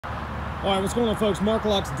All right, what's going on, folks? Mark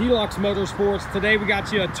Lux, Deluxe Motorsports. Today we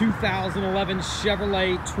got you a 2011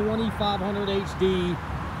 Chevrolet 2500 HD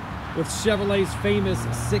with Chevrolet's famous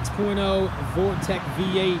 6.0 Vortec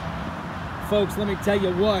V8. Folks, let me tell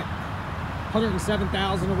you what,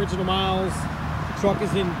 107,000 original miles. The truck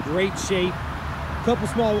is in great shape. A couple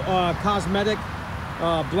small cosmetic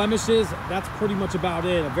blemishes. That's pretty much about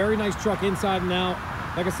it. A very nice truck inside and out.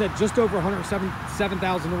 Like I said, just over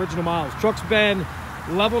 107,000 original miles. Truck's been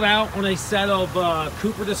leveled out on a set of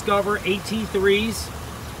Cooper Discover AT3s.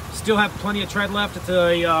 Still have plenty of tread left. It's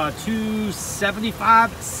a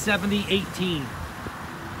 275 70 18.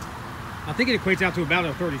 I think it equates out to about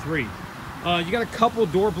a 33. You got a couple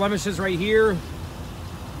door blemishes right here.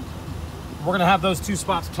 We're gonna have those two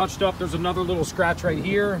spots touched up. There's another little scratch right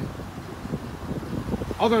here.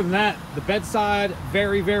 Other than that, the bedside,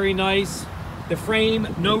 very, very nice. The frame,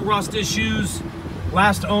 no rust issues.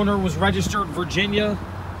 Last owner was registered Virginia.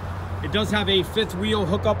 It does have a fifth wheel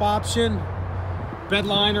hookup option. Bed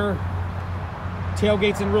liner.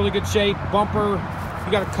 Tailgate's in really good shape. Bumper.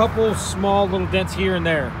 You got a couple small little dents here and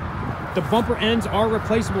there. The bumper ends are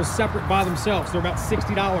replaceable separate by themselves. They're about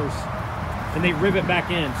 $60 and they rivet back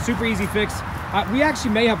in. Super easy fix. We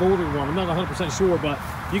actually may have ordered one. I'm not 100% sure, but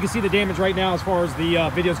you can see the damage right now as far as the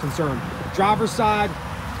video is concerned. Driver's side,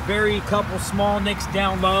 very couple small nicks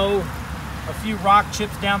down low. A few rock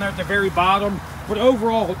chips down there at the very bottom, but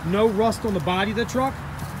overall no rust on the body of the truck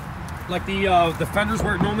like the fenders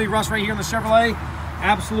where it normally rusts right here in the Chevrolet.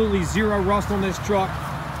 Absolutely zero rust on this truck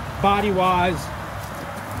body wise,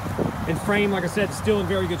 and frame, like I said, still in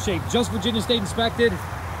very good shape. Just Virginia State inspected.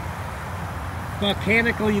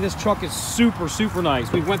 Mechanically, this truck is super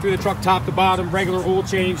nice. We went through the truck top to bottom, regular oil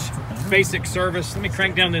change, basic service. Let me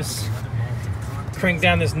crank down this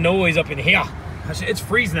noise up in here. It's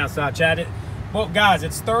freezing outside, Chad. Well, guys,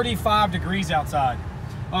 it's 35 degrees outside.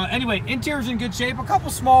 Anyway, interior's in good shape. A couple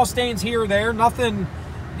small stains here or there. Nothing,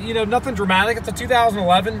 nothing dramatic. It's a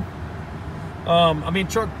 2011. I mean,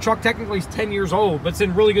 truck technically is 10 years old, but it's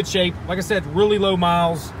in really good shape. Like I said, really low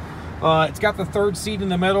miles. It's got the third seat in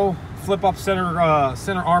the middle, flip-up center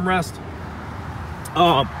armrest.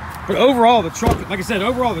 But overall, the truck, like I said,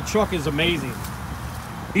 overall the truck is amazing.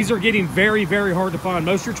 These are getting very hard to find.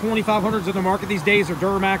 Most of your 2500s in the market these days are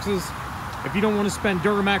Duramaxes. If you don't want to spend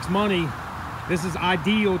Duramax money, this is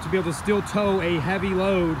ideal to be able to still tow a heavy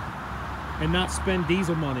load and not spend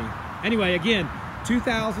diesel money. Anyway, again,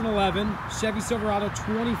 2011 Chevy Silverado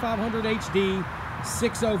 2500 HD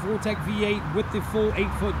 6.0 Vortec V8 with the full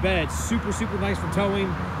 8-foot bed. Super nice for towing.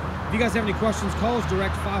 If you guys have any questions, call us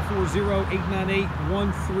direct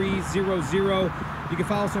 540-898-1300. You can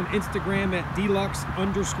follow us on Instagram at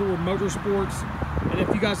Deluxe_Motorsports. And if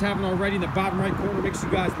you guys haven't already, in the bottom right corner, make sure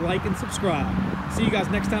you guys like and subscribe. See you guys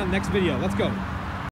next time, next video. Let's go.